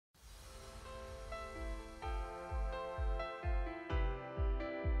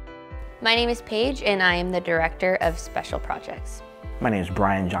My name is Paige and I am the Director of Special Projects. My name is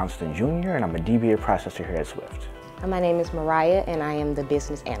Brian Johnston Jr. and I'm a DBA processor here at Swyft. My name is Mariah and I am the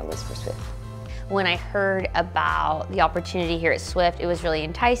Business Analyst for Swyft. When I heard about the opportunity here at Swyft, it was really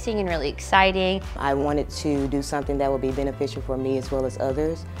enticing and really exciting. I wanted to do something that would be beneficial for me as well as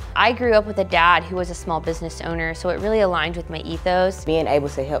others. I grew up with a dad who was a small business owner, so it really aligned with my ethos. Being able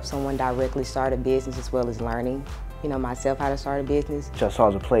to help someone directly start a business as well as learning, myself how to start a business. Just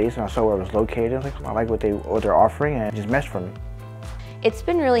saw the place and I saw where it was located. I like what they're offering and it just meshed for me. It's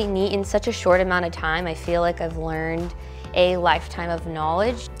been really neat in such a short amount of time. I feel like I've learned a lifetime of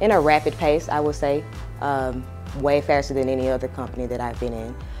knowledge. In a rapid pace, I would say, way faster than any other company that I've been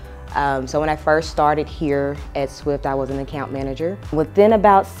in. So when I first started here at Swyft, I was an account manager. Within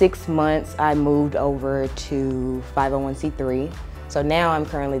about 6 months, I moved over to 501c3. So now I'm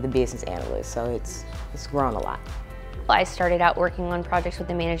currently the business analyst, so it's grown a lot. I started out working on projects with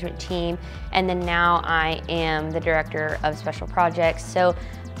the management team, and then now I am the Director of Special Projects. So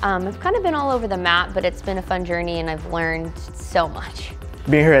I've kind of been all over the map, but it's been a fun journey and I've learned so much.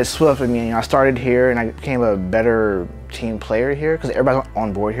 Being here at Swyft, I started here and I became a better team player here because everybody's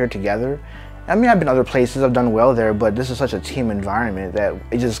on board here together. I've been other places, I've done well there, but this is such a team environment that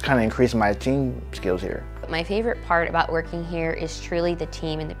it just kind of increased my team skills here. My favorite part about working here is truly the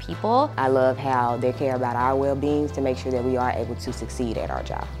team and the people. I love how they care about our well-being to make sure that we are able to succeed at our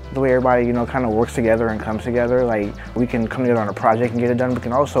job. The way everybody, kind of works together and comes together, like we can come together on a project and get it done, we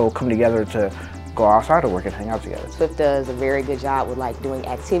can also come together to go outside of work and hang out together. Swyft does a very good job with doing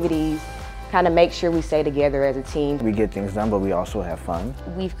activities, kind of make sure we stay together as a team. We get things done, but we also have fun.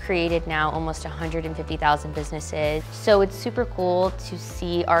 We've created now almost 150,000 businesses, so it's super cool to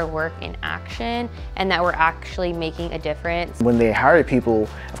see our work in action and that we're actually making a difference. When they hire people,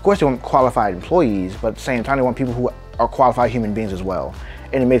 of course they want qualified employees, but at the same time they want people who are qualified human beings as well,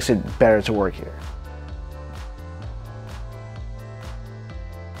 and it makes it better to work here.